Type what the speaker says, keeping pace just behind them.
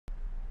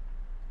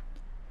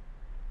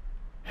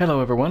Hello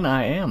everyone,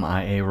 I am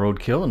IA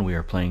Roadkill and we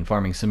are playing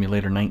Farming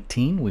Simulator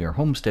 19. We are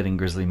homesteading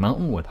Grizzly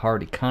Mountain with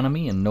hard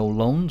economy and no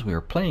loans. We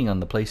are playing on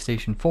the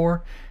PlayStation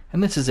 4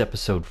 and this is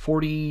episode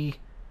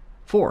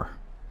 44.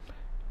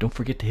 Don't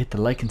forget to hit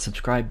the like and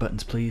subscribe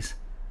buttons please.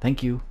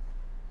 Thank you.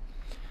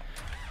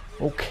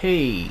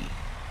 Okay,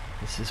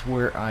 this is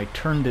where I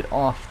turned it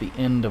off the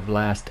end of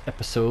last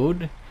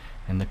episode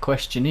and the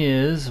question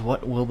is,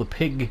 what will the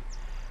pig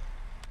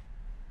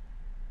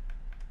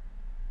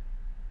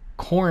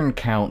corn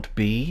count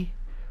be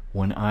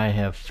when I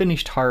have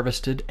finished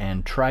harvested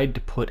and tried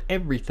to put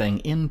everything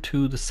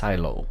into the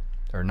silo,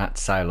 or not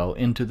silo,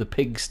 into the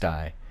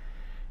pigsty,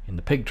 in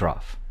the pig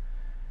trough.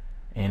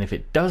 And if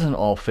it doesn't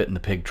all fit in the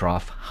pig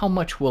trough, how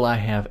much will I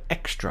have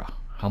extra?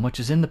 How much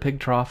is in the pig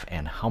trough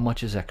and how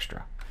much is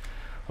extra?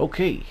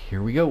 Okay,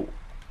 here we go.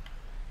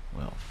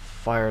 We'll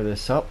fire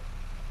this up.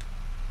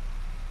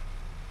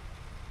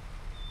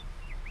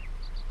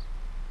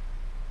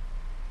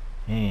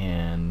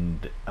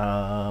 And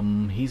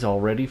he's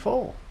already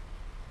full.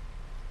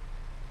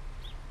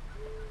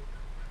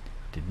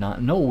 Did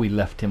not know we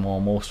left him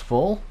almost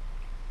full.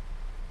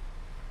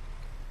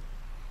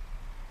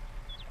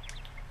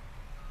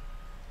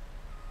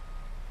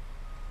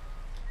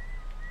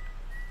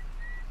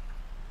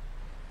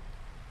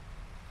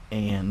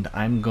 And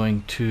I'm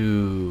going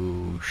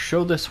to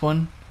show this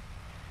one,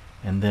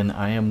 and then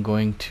I am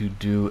going to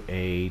do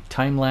a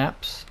time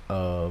lapse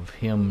of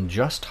him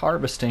just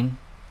harvesting.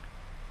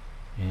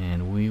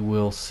 And we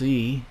will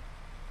see.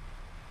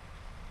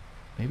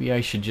 Maybe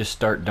I should just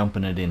start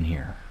dumping it in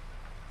here.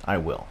 I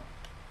will.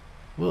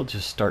 We'll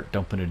just start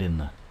dumping it in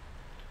the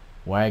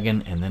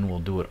wagon and then we'll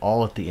do it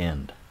all at the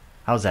end.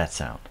 How's that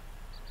sound?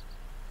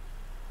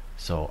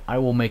 So I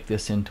will make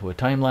this into a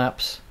time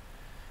lapse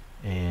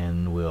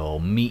and we'll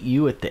meet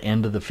you at the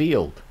end of the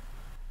field.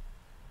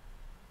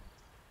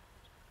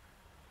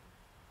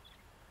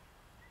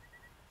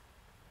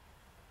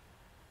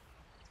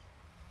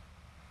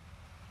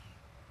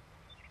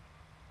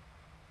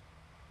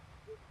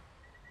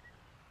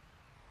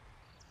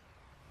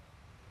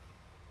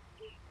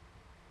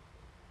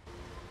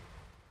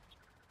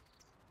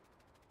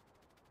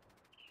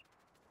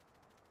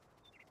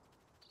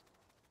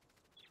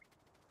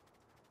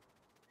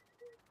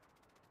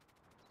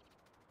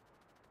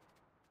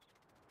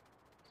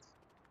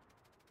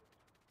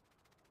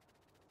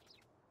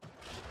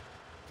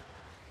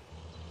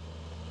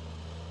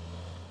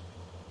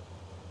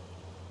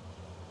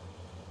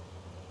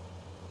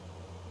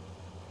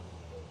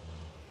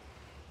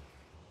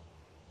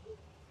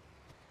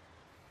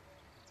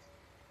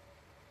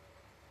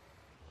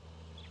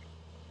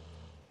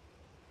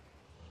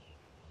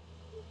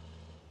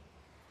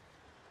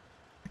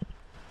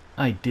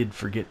 I did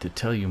forget to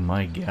tell you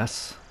my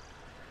guess,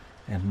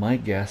 and my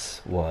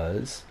guess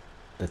was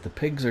that the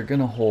pigs are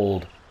going to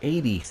hold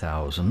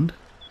 80,000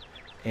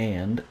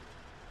 and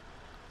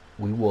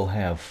we will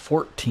have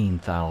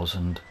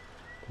 14,000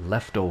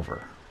 left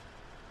over.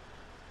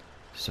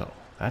 So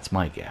that's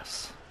my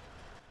guess.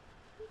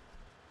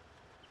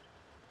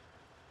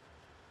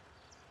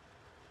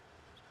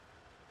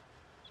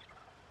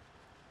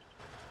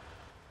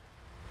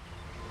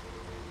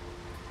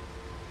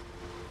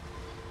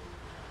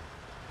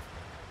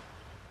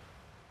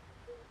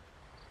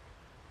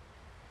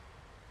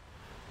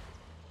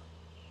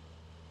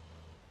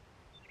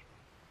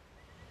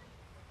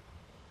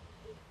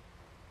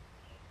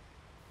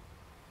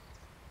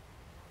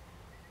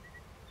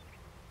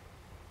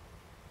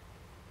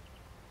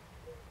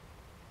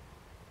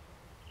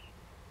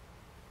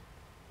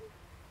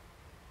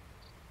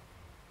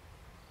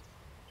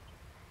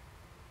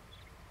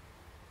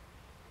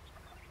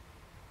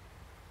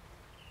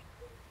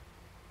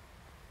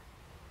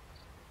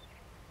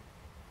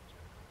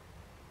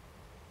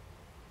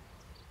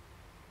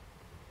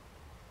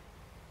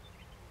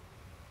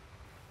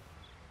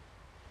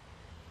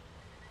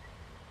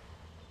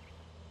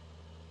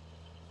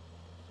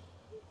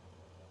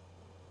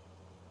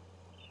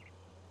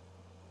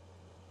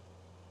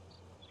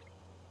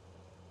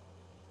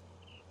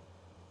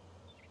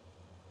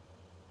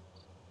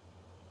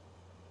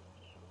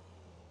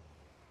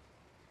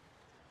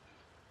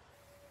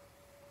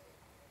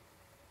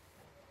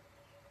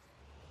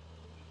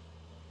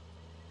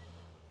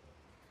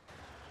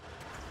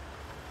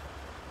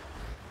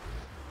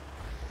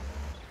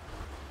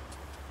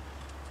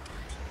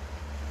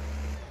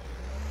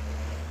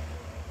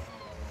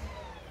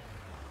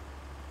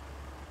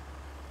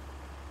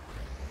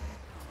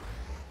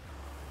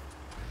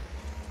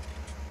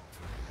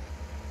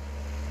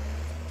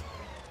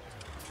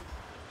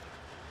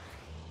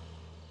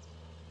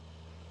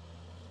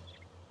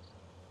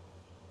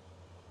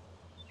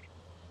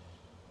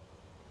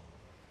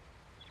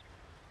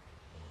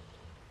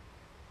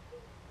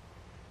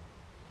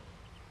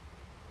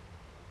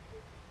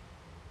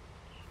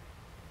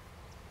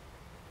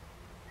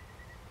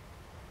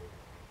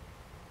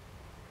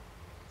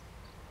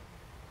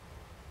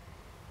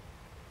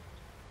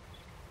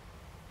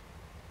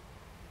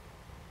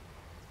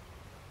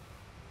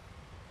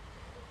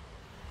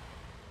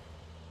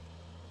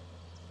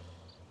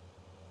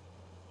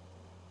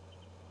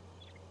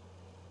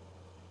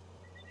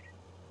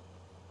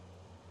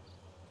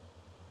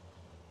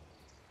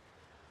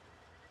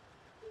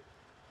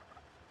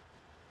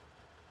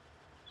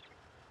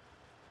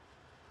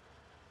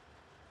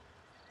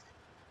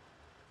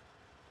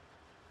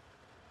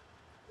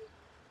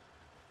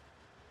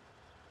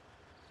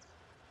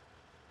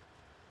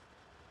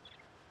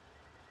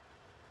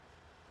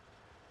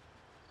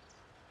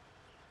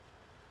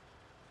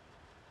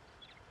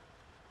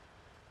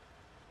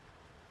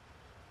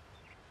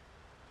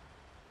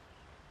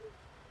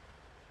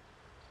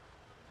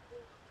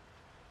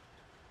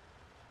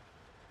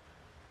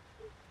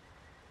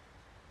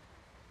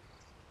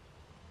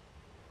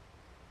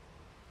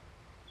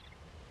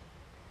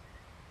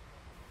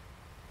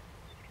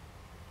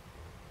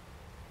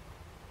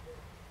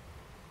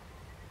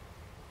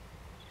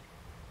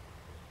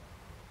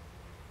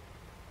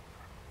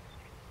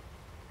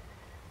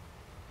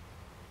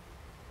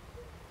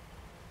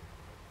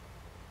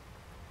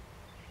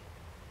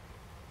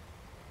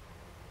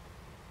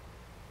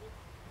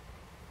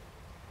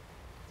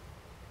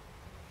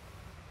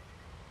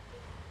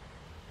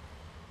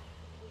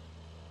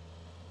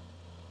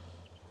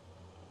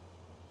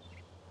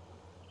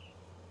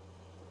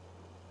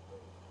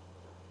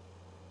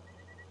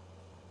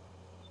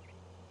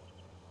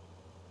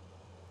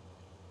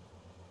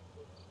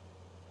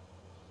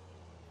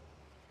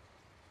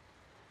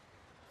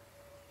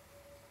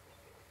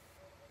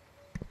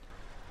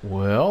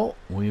 Well,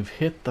 we've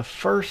hit the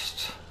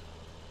first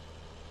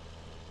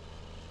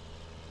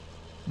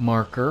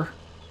marker.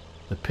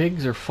 The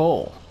pigs are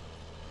full.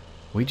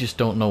 We just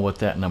don't know what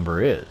that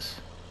number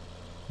is.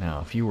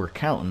 Now, if you were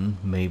counting,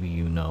 maybe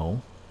you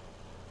know.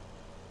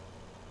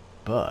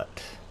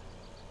 But,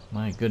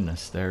 my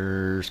goodness,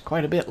 there's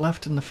quite a bit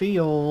left in the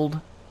field.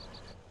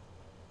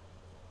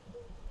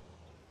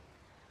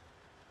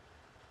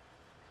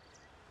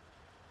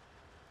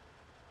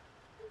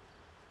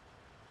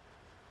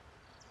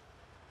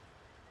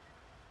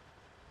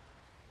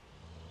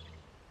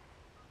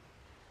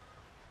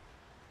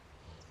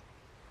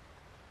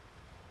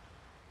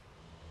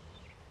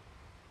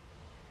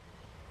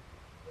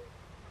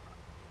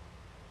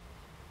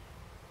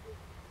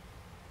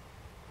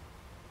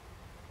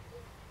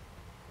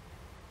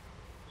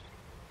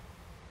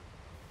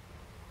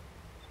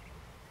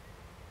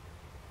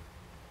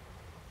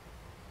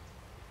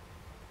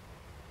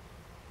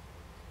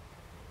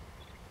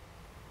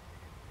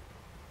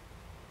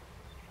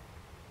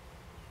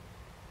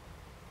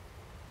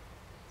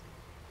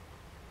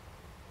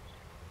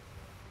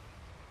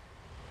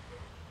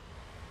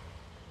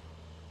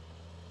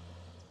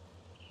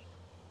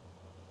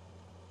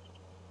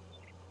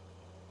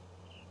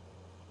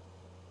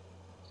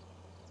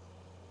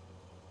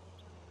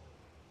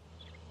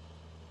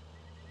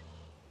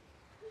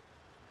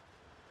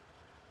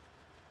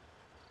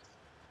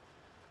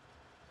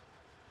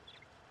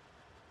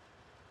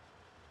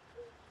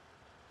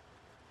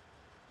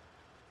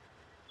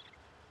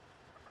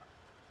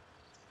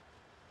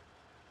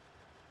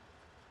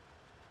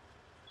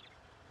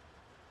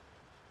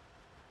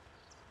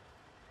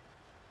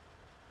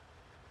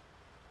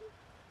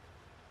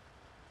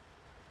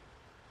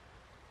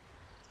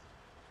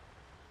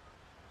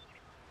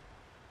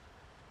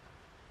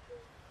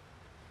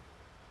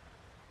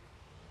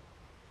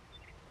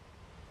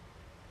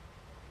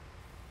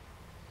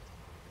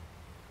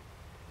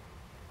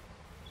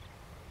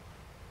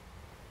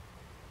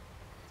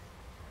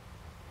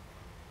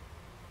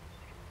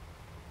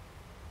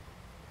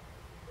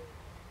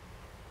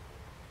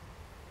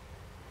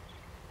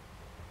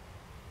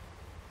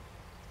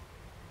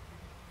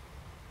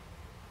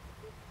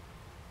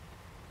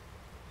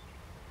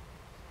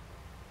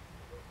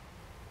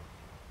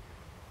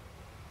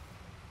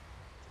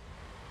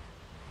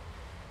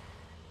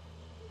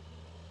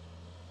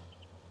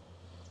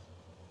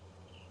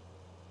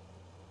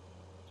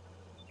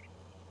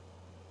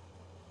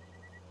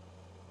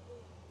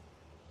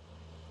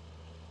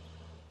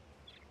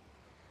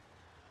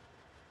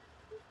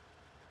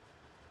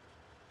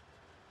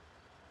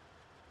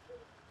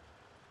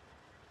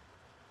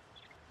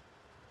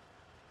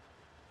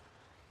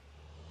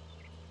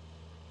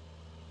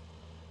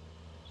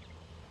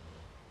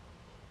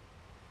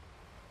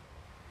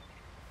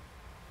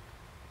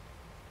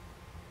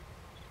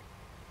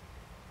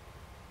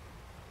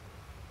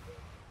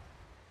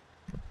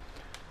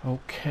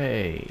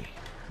 Okay,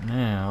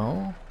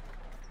 now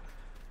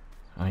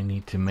I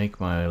need to make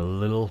my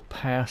little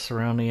pass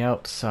around the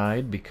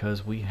outside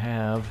because we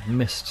have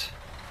missed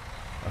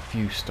a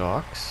few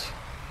stalks.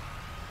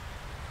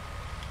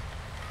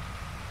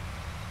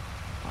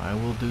 I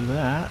will do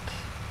that,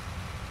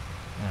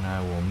 and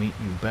I will meet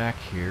you back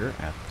here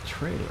at the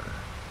trailer.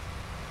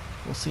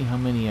 We'll see how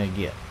many I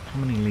get.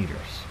 How many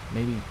liters?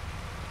 Maybe,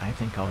 I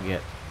think I'll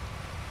get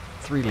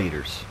 3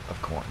 liters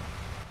of corn.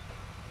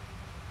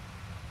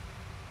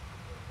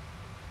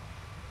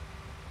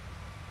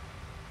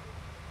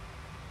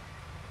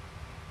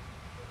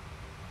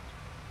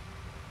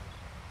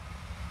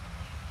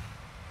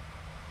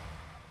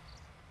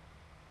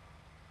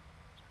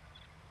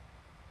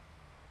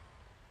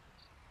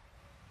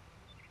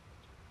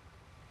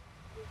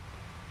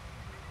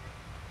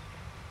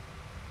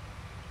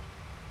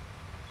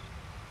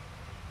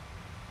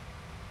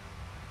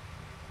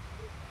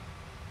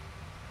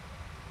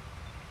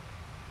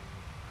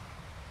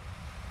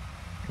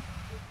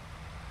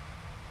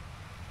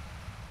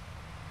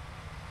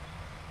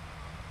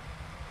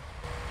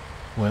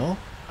 Well,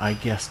 I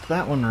guessed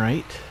that one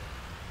right.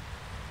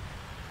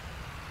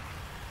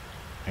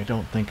 I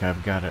don't think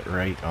I've got it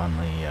right on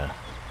the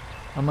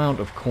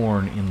amount of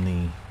corn in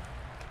the...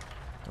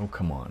 Oh,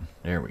 come on.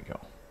 There we go.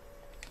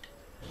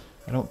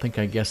 I don't think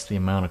I guessed the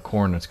amount of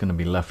corn that's going to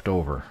be left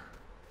over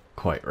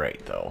quite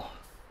right, though.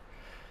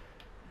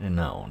 And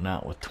no,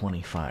 not with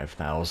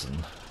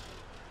 25,000.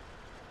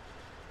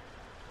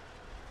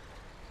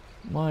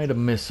 Might have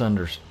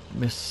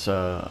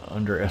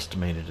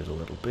underestimated it a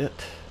little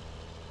bit.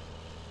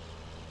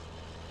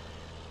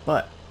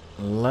 But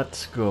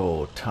let's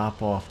go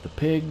top off the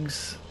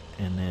pigs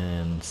and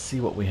then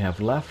see what we have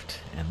left,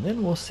 and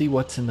then we'll see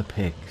what's in the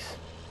pigs.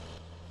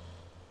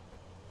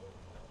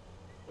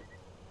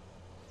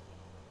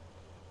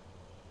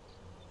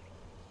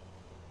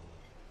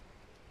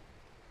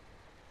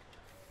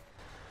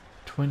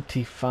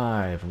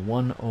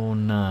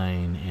 $25,109,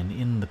 and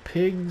in the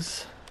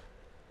pigs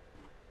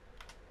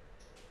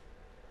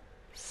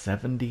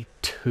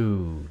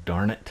 72.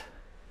 Darn it.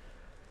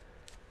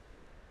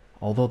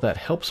 Although that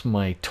helps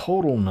my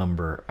total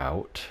number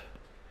out,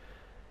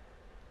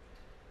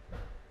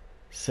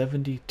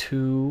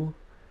 72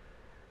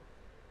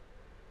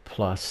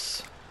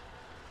 plus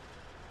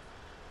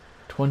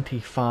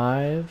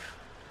 25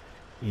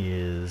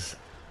 is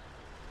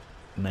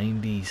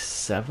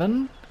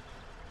 97,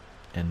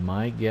 and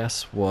my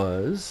guess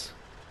was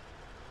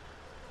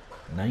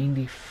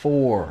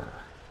 94.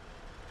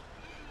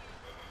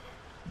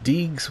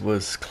 Deegs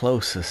was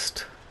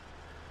closest,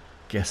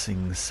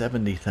 guessing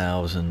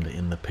 70,000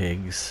 in the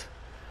pigs,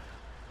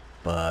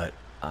 but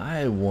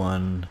I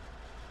won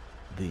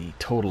the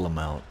total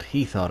amount.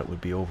 He thought it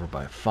would be over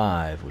by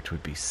 5, which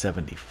would be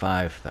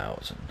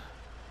 75,000.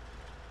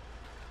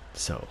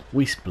 So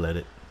we split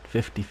it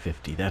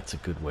 50-50. That's a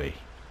good way.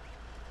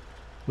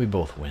 We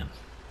both win.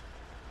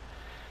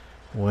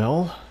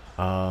 Well,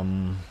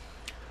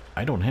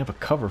 I don't have a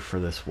cover for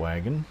this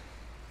wagon.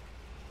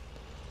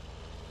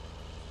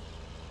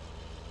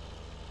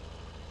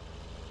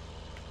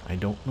 I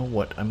don't know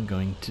what I'm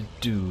going to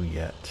do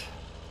yet.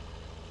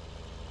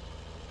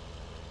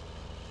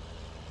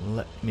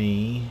 Let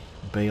me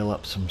bale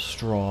up some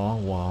straw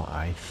while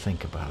I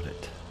think about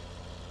it.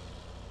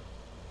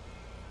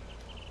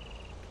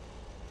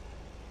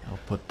 I'll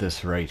put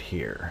this right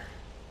here.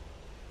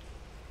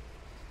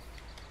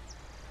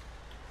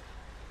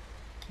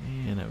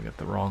 And I've got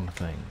the wrong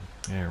thing.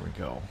 There we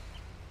go.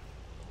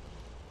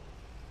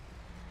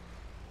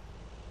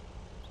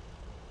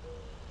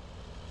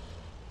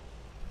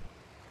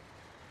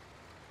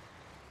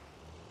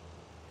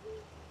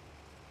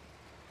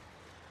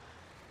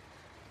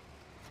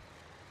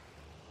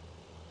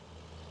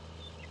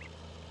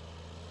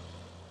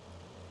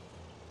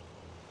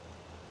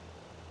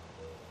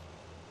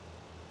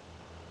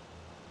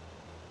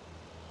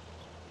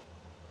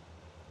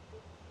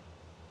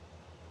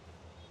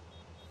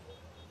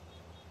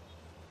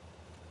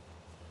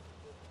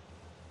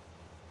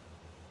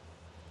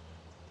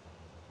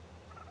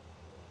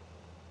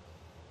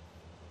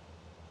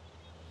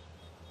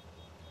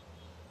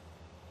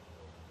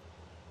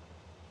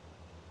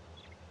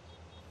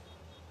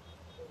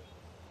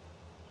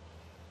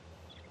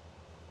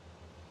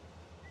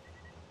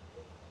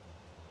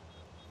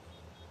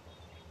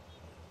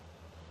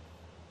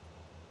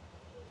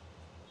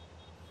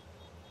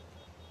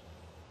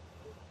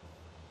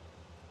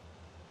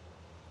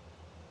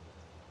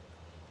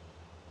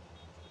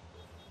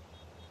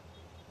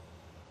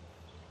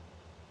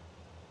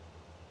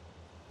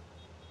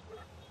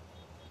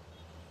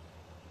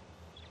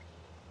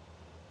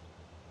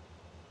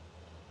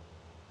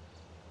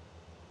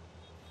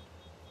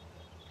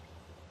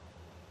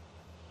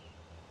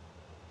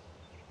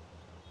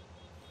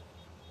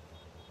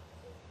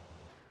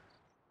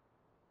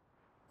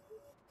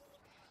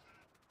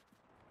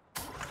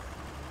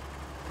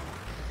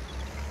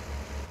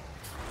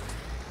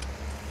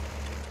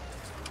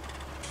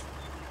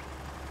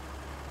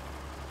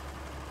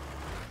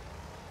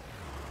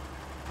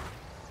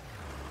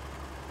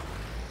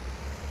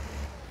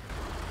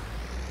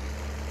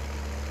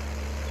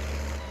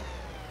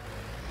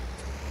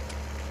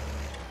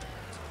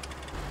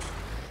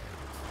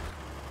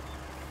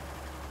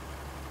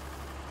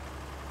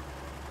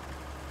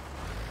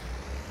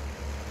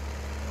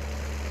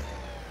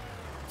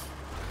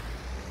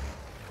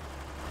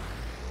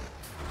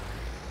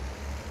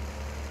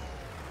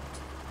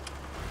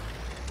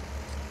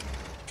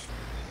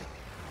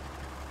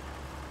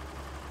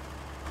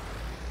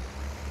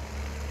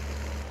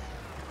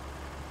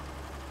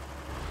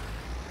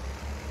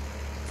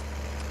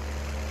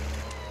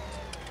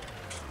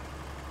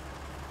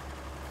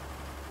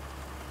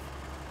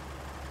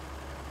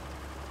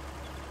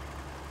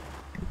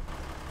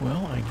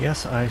 Well, I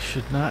guess I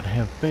should not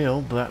have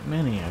baled that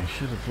many. I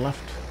should have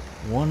left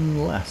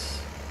one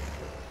less.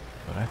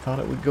 But I thought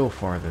it would go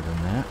farther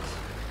than that.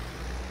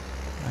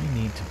 I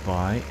need to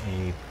buy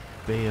a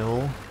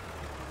bale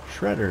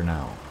shredder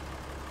now.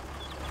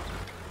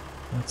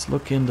 Let's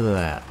look into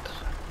that.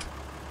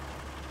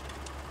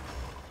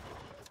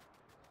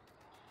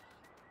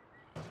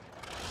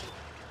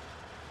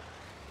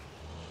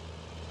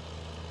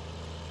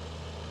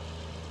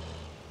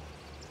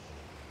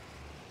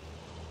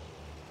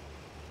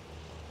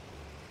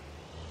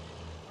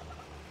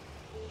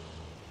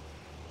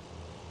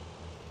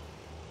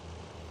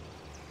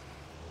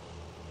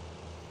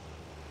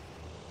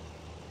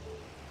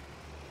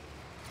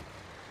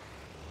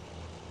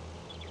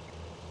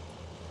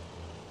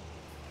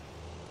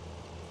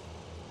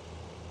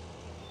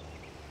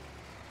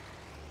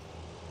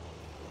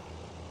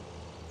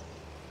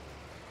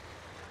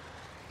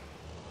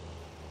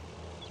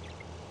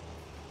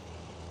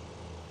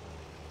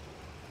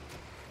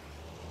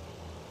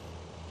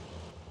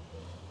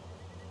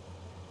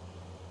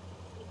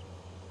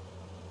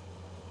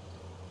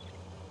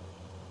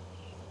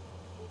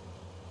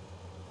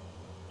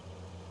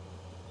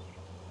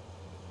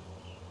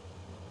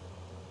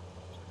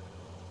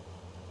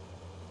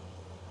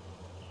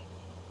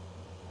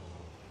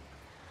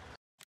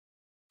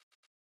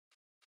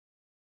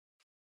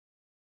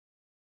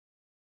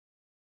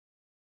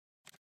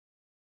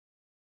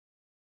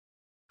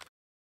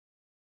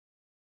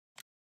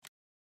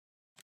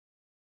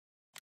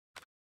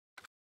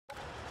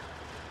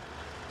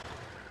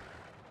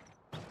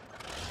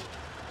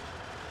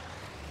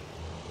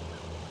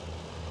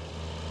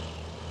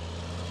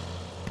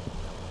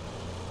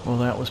 Well,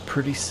 that was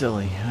pretty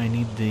silly. I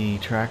need the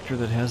tractor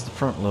that has the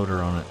front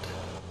loader on it.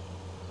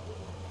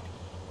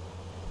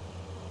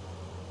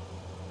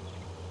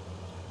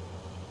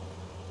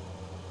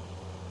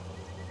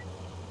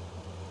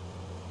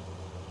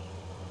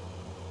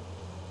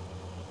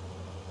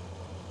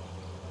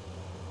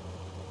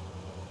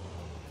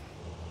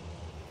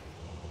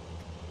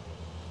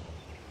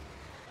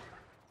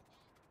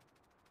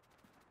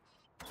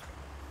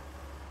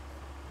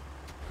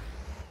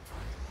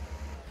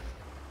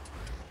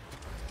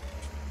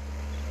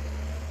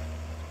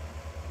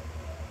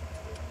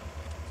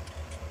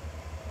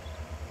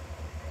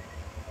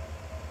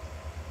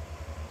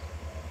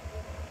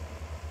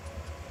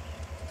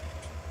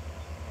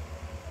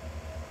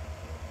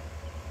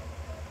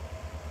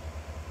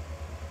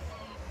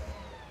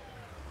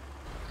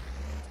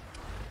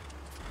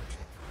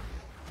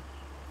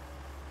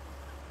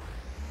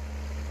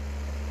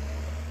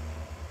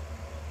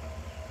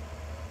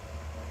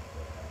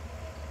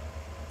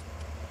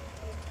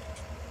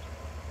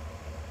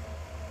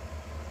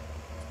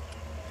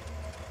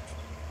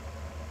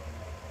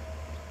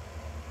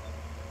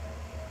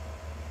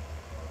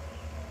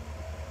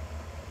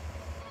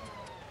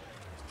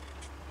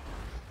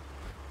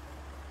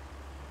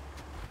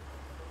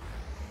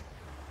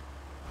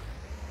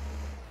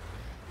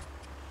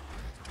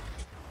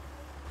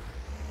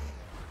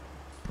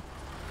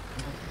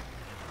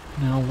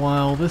 Now,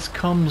 while this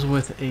comes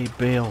with a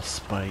bale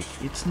spike,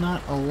 it's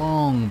not a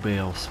long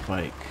bale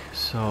spike,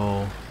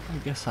 so I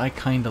guess I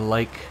kind of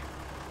like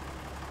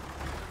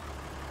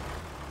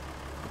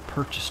the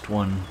purchased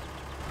one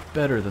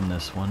better than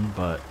this one,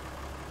 but,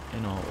 you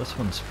know, this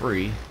one's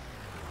free.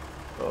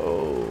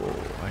 Oh,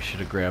 I should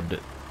have grabbed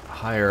it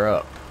higher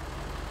up.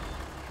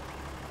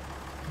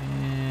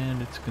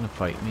 And it's going to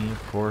fight me,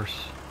 of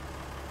course.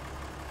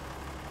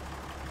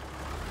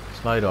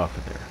 Slide off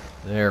of there.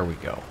 There we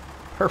go.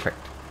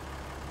 Perfect.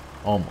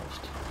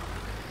 Almost.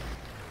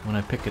 When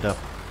I pick it up,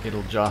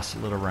 it'll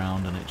jostle it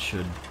around and it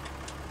should...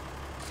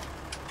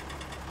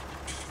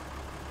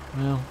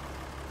 Well,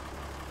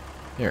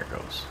 there it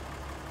goes.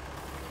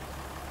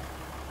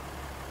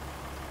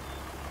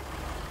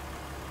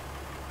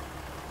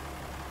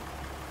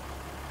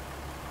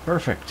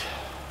 Perfect.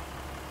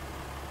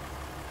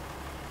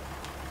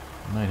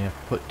 Might have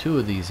to put 2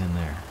 of these in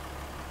there.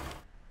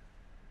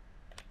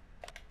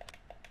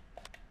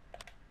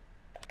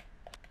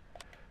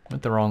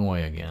 Went the wrong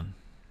way again.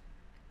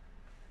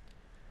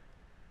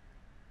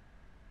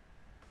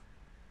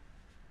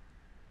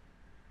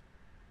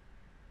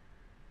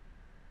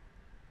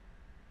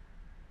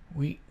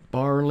 Wheat,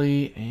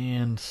 barley,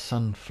 and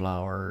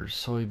sunflowers,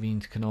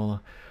 soybeans,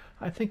 canola.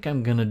 I think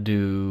I'm gonna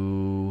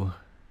do...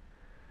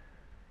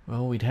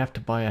 Well, we'd have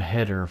to buy a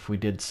header if we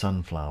did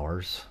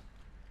sunflowers.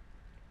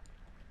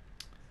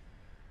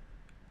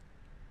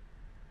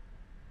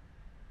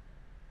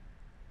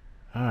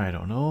 I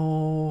don't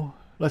know.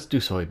 Let's do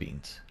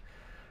soybeans.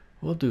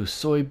 We'll do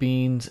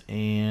soybeans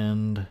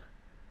and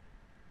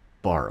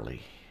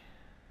barley.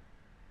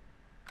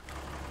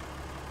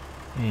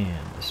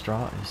 And the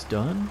straw is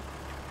done.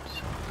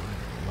 So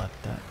we'll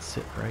let that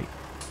sit right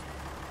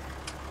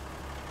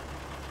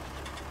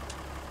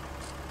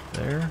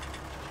there.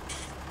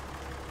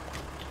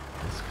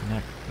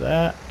 Disconnect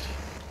that.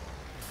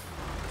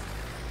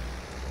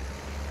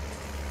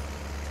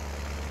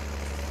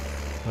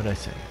 What did I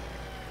say?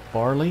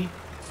 Barley.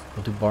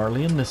 We'll do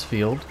barley in this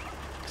field,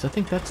 because I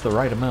think that's the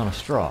right amount of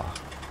straw.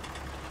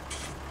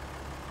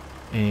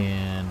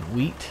 And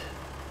wheat.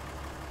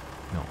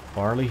 No,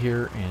 barley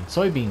here, and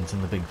soybeans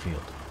in the big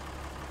field.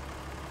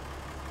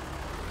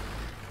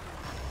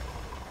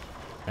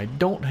 I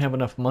don't have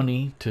enough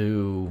money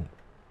to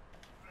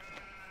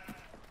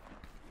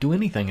do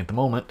anything at the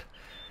moment.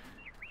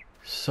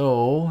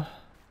 So,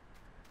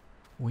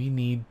 we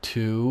need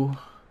to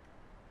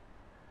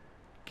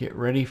get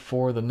ready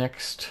for the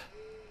next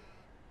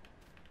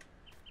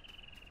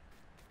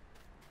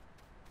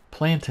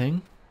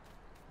planting.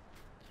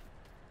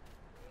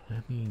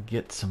 Let me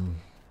get some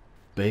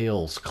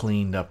bales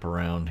cleaned up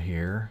around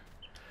here.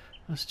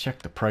 Let's check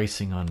the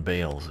pricing on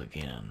bales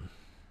again.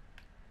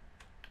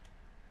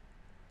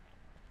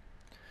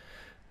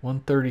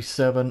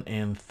 137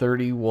 and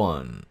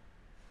 31.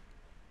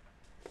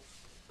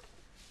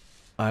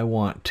 I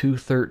want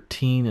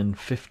 213 and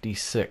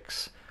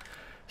 56.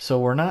 So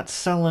we're not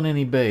selling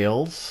any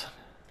bales.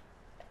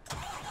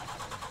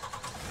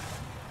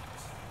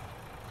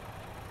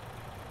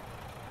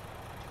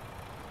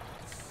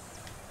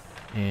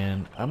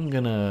 And I'm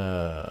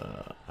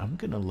gonna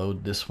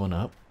load this one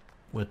up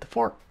with the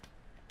fork.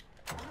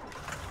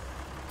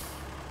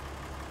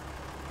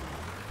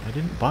 I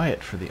didn't buy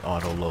it for the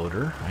auto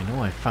loader. I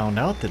know I found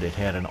out that it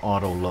had an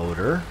auto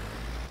loader,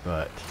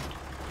 but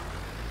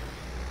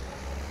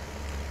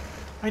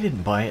I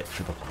didn't buy it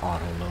for the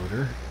auto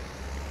loader.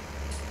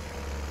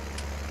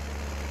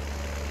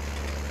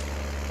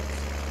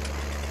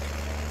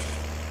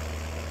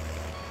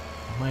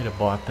 I might have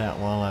bought that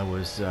while I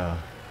was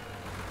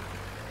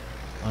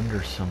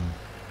under some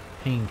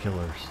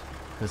painkillers,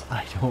 because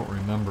I don't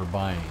remember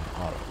buying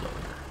an auto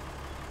loader.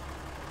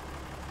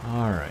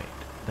 Alright,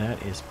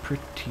 that is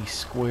pretty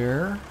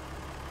square.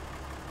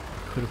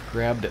 Could have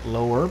grabbed it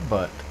lower,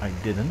 but I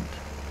didn't.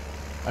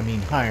 I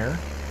mean higher.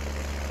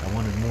 I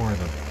wanted more of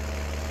the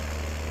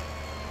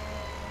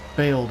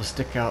bale to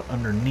stick out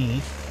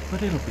underneath,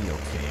 but it'll be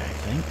okay, I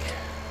think.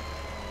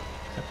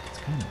 Except it's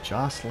kind of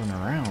jostling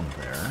around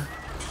there.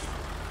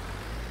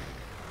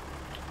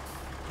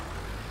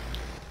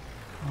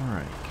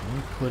 Alright, can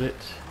we put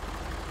it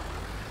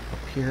up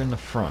here in the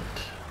front?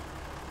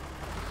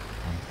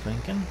 I'm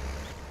thinking.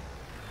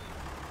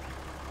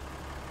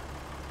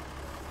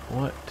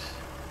 What?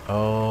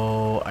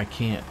 Oh, I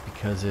can't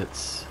because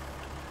it's...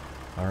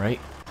 Alright.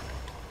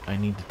 I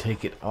need to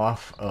take it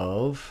off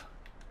of...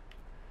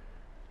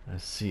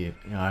 Let's see. You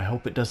know, I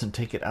hope it doesn't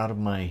take it out of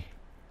my...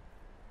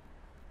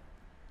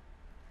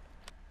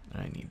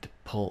 I need to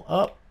pull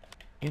up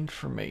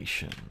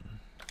information.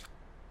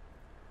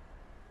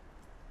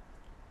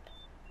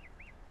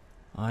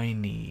 I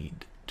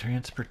need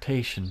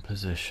transportation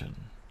position.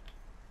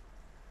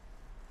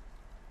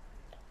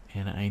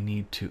 And I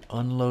need to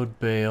unload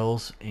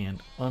bales and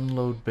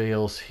unload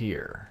bales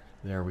here.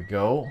 There we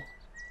go.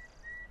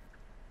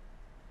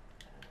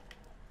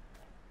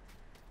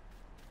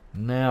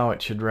 Now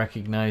it should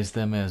recognize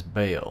them as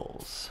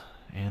bales.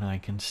 And I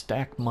can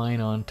stack mine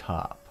on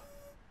top.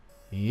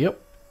 Yep.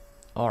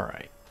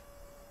 Alright.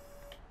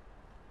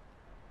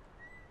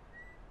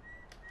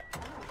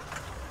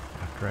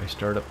 After I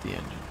start up the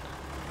engine.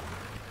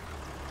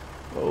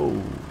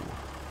 Whoa.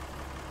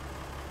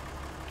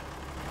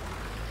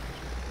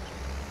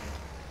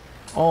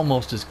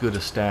 Almost as good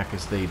a stack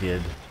as they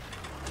did.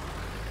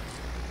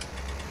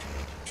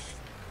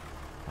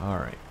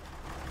 Alright.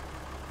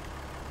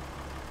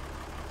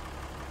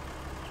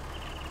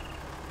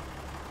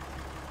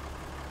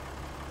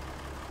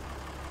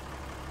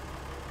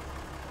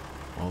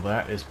 Well,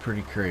 that is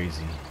pretty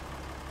crazy.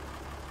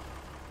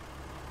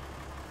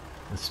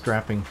 The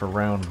strapping for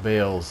round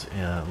bales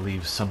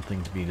leaves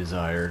something to be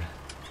desired.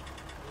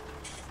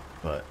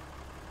 But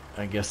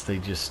I guess they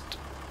just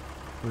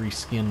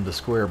reskinned the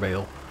square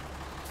bale.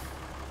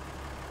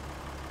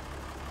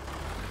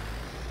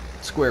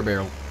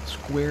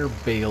 Square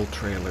bale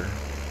trailer.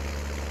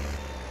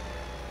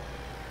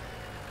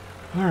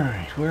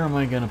 Alright, where am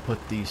I gonna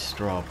put these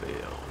straw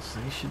bales?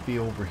 They should be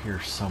over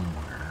here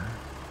somewhere.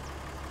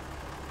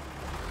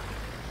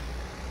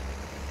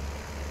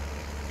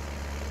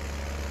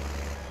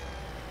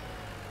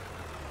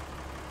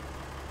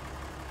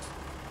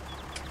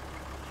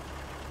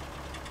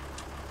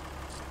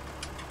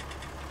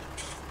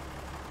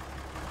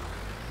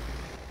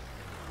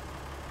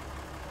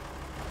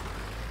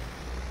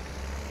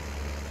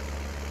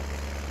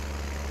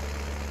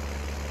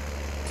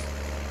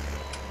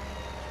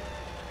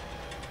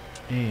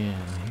 And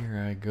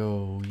here I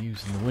go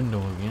using the window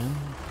again.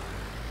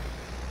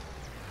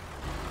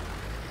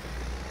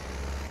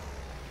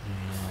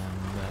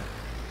 And that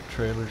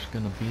trailer's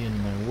gonna be in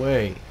my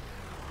way.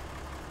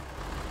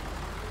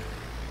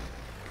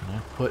 Can I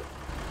put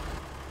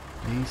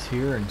these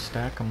here and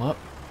stack them up?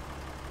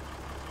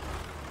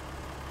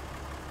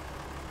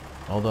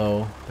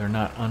 Although they're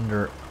not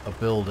under a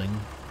building.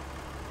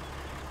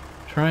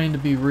 Trying to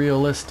be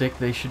realistic,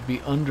 they should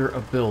be under a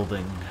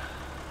building.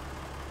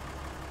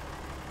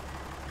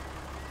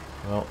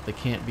 Well, they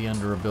can't be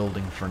under a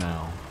building for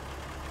now.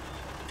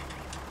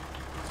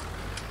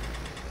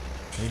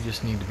 They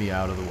just need to be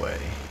out of the way.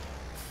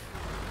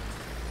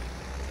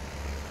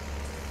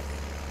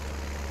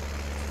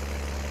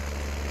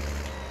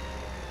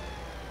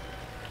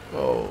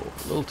 Oh,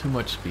 a little too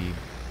much speed.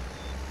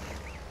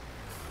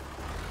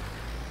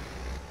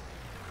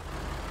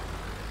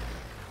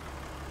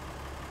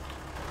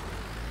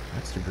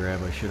 That's the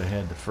grab I should have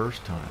had the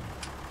first time.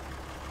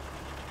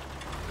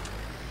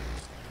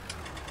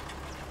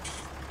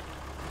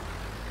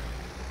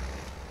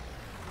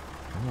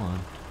 Come on,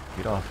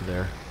 get off of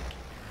there.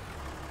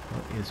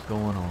 What is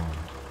going on?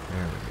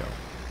 There we go.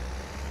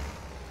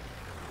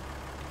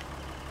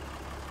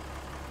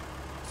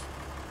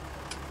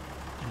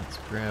 Let's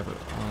grab it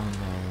on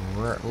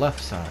the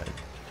left side.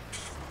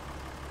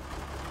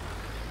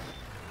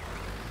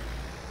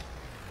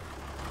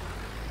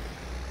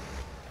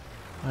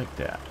 Like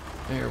that.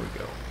 There we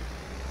go.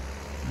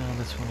 Now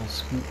this one will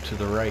scoot to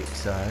the right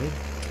side.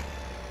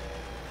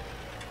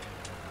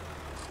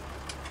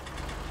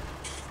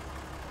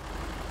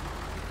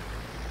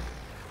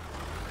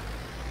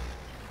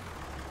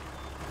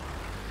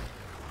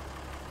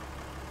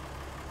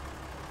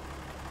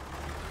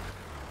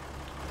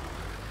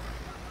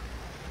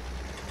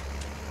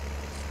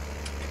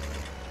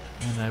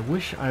 And I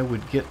wish I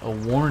would get a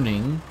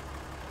warning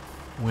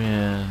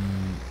when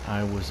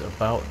I was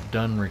about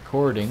done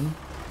recording.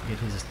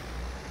 It is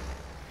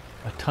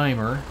a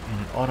timer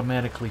and it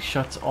automatically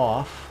shuts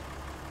off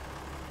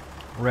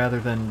rather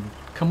than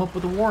come up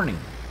with a warning.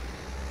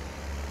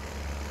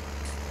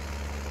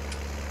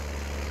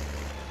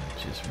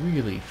 Which is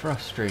really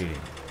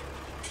frustrating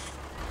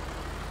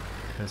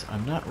because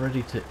I'm not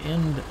ready to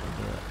end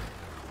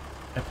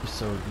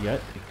episode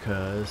yet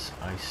because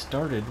I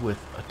started with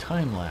a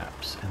time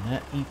lapse, and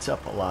that eats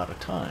up a lot of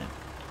time.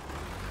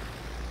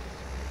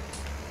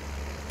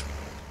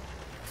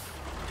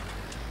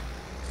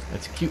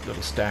 That's a cute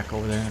little stack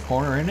over there in the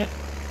corner, isn't it?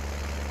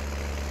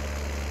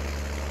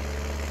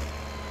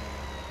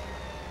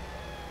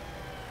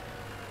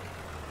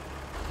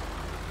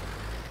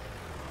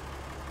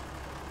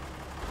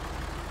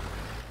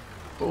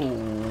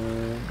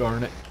 Oh,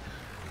 darn it.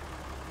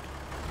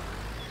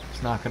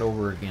 Let's knock it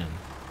over again.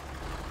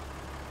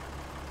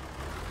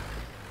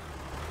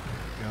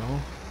 There we go.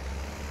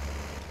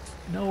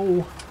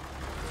 No.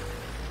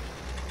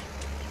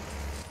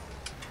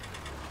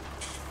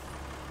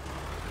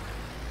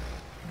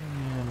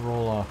 And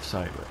roll off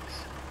sideways.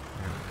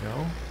 There we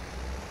go.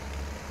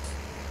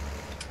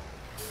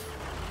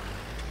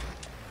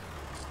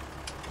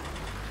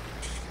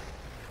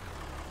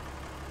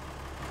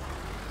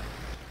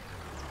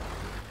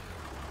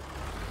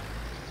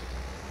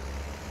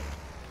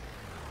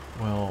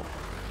 Well,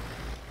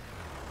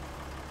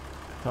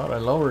 I thought I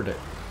lowered it.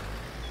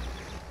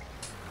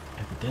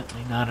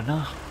 Evidently not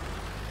enough.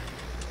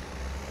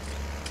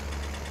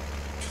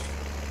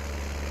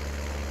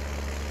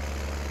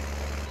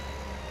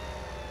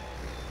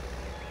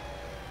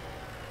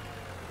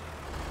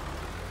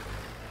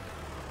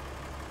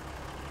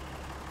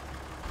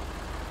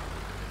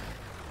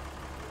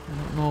 I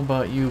don't know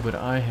about you, but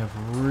I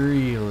have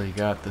really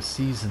got the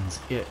Seasons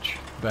itch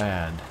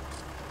bad.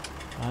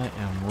 I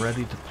am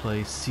ready to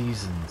play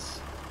Seasons.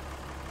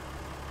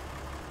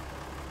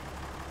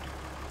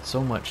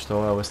 So much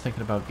though I was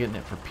thinking about getting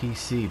it for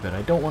PC, but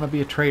I don't want to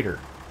be a traitor.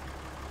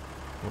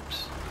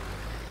 Whoops.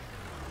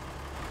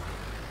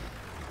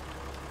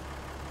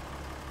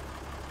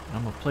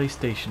 I'm a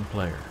PlayStation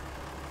player.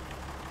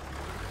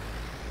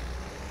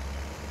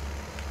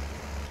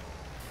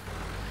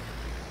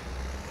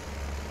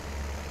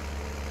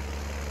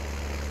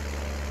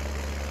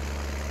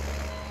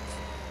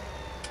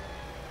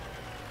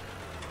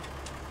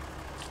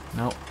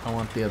 No, I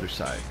want the other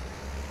side.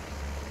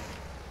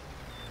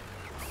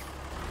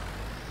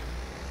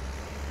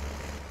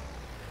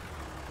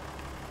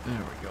 There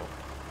we go.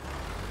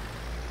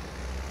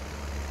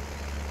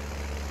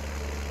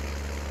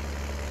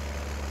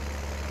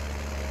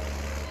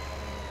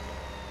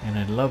 And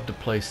I'd love to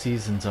play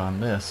Seasons on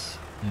this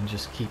and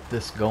just keep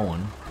this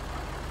going.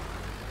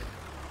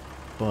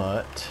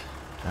 But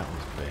that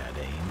was bad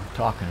aim.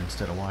 Talking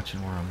instead of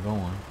watching where I'm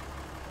going.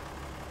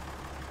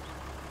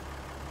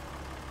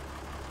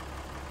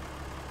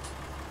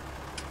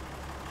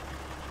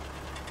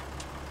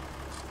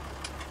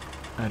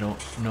 I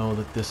don't know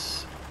that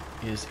this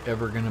is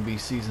ever going to be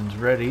Seasons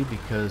ready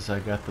because I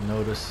got the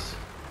notice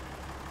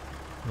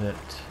that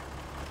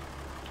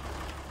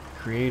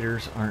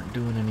creators aren't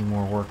doing any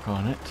more work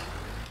on it,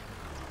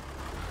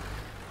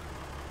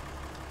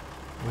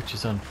 which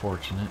is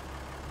unfortunate,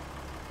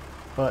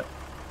 but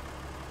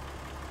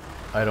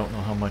I don't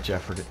know how much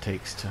effort it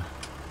takes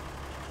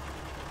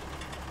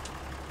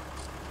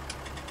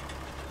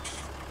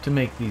to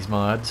make these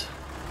mods.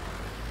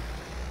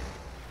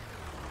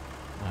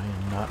 I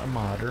am not a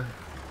modder.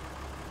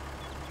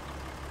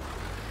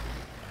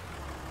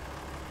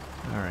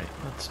 Alright,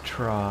 let's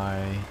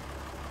try.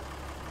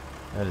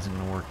 That isn't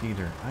going to work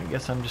either. I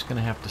guess I'm just going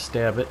to have to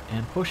stab it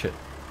and push it.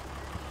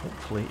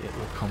 Hopefully it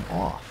will come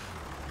off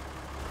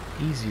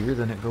easier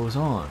than it goes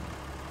on.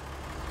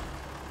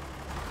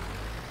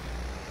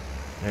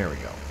 There we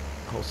go.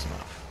 Close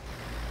enough.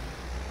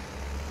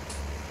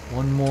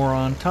 One more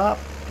on top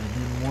and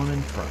then one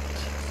in front.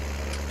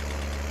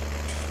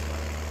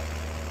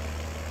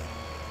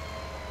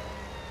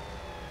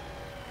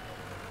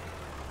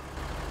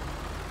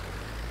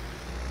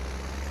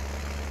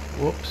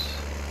 Whoops.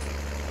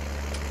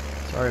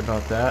 Sorry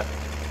about that.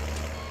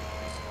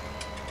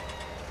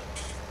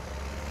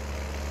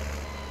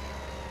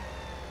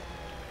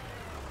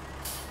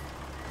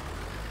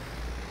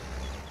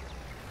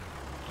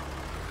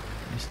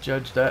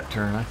 Misjudged that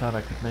turn. I thought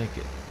I could make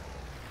it.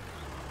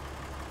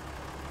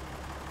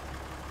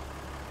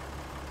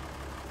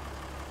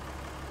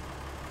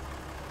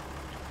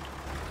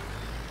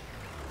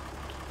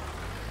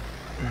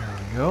 There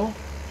we go.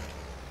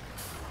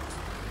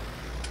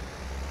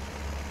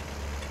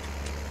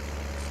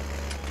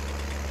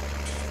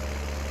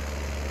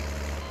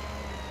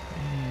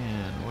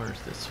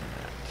 This one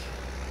at.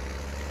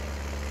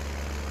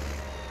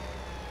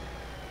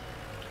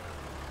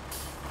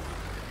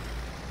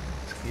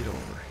 Let's get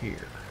over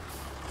here.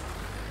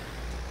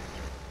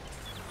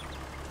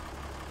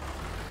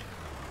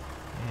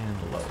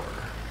 And lower.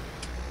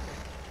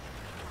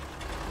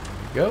 There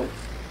we go.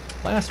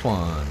 Last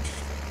one.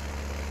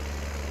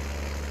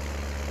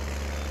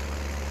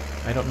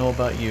 I don't know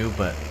about you,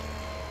 but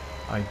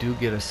I do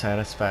get a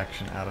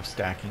satisfaction out of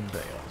stacking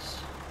bales.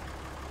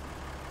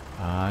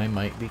 I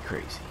might be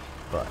crazy,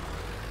 but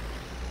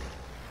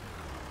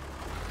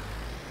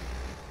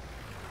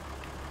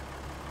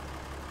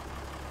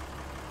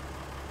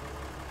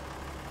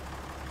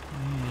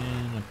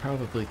and I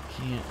probably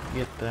can't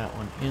get that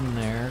one in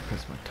there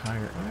because my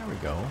tire, oh, there we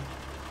go.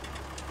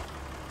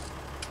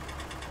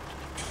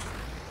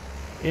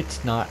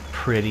 It's not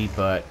pretty,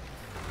 but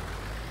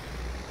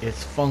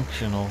it's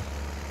functional.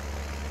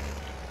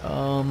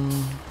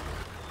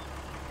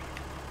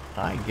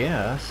 I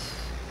guess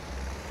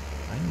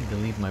I need to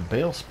leave my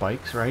bale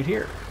spikes right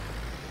here.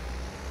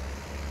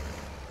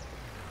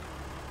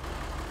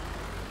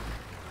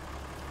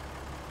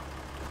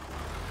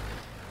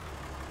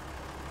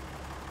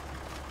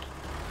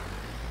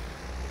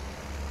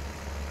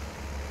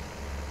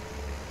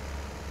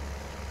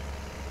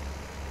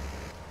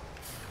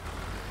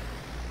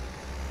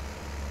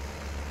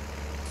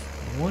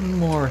 One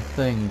more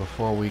thing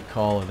before we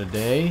call it a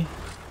day.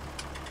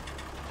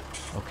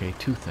 Okay,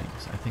 two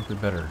things. I think we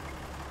better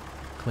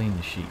clean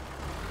the sheep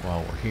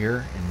while we're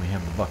here and we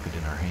have the bucket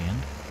in our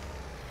hand,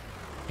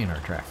 in our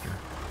tractor.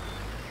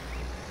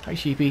 Hi,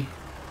 sheepy.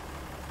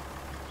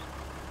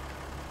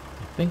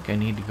 I think I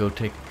need to go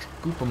take a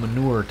scoop of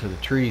manure to the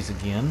trees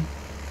again.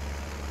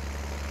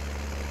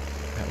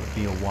 That would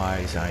be a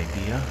wise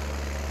idea,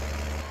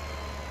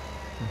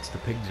 since the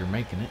pigs are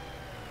making it.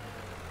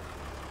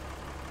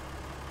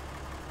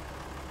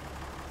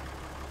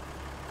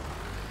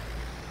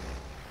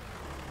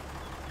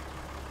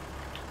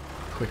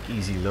 Quick,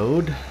 easy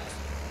load.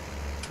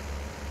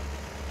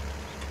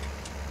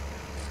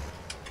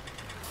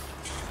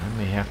 I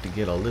may have to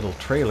get a little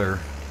trailer to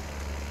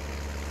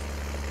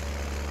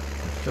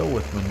fill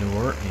with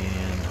manure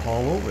and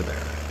haul over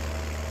there.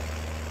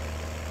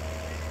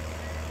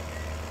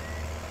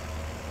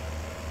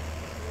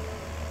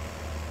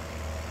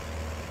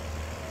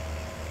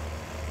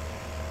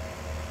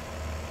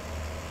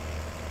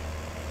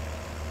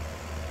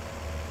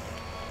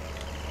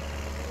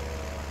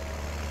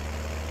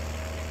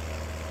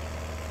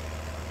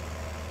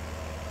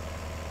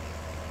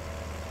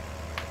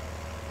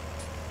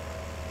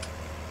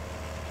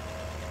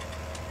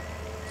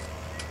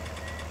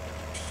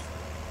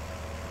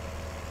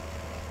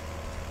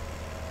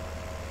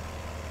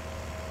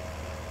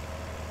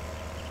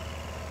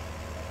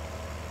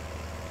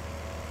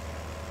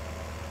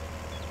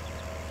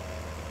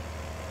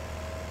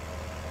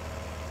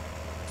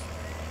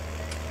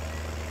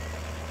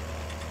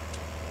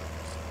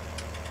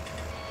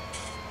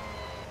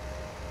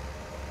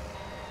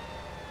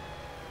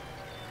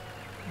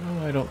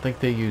 Oh, I don't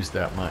think they use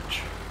that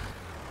much.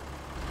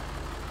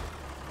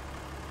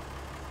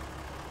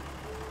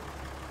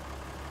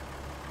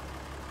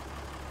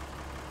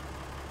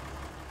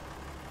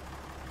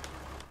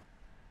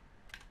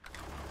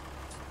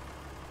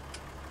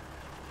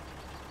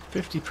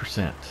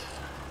 %.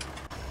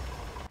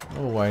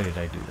 Oh, why did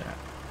I do that?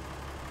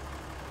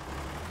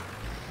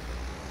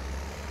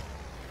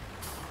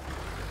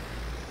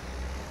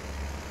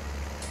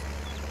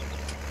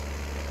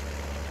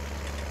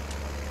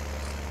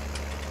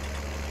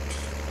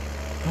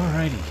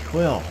 Alrighty,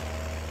 well,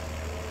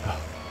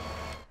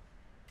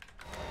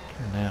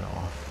 turn that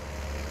off.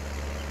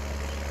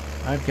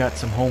 I've got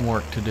some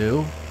homework to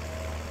do.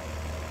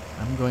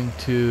 I'm going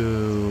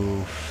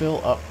to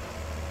fill up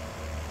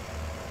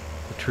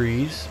the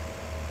trees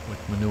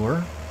with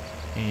manure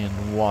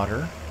and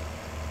water.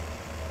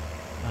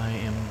 I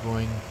am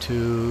going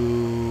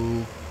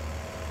to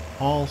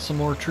haul some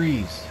more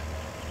trees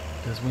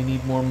because we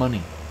need more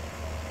money.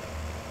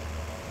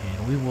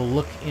 And we will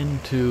look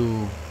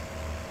into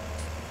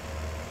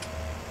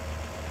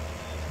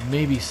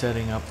maybe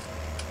setting up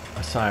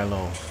a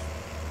silo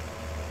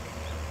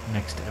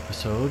next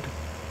episode,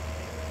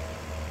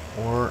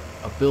 or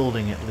a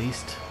building at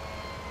least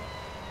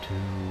to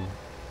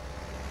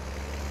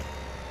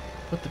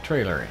put the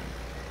trailer in.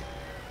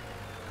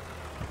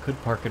 I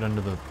could park it under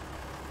the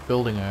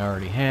building I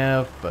already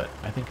have, but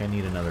I think I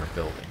need another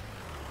building.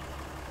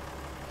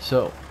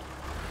 So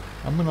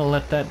I'm gonna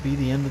let that be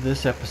the end of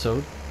this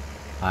episode.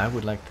 I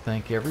would like to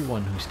thank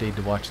everyone who stayed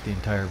to watch the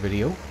entire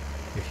video.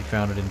 If you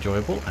found it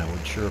enjoyable, I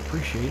would sure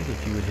appreciate it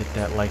if you would hit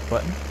that like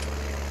button.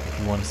 If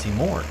you want to see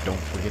more, don't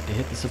forget to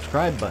hit the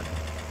subscribe button.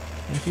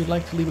 And if you'd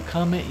like to leave a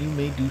comment, you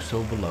may do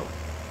so below.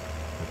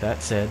 With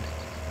that said,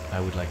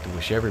 I would like to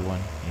wish everyone,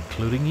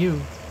 including you,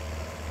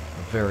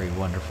 a very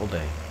wonderful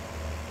day.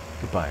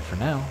 Goodbye for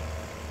now.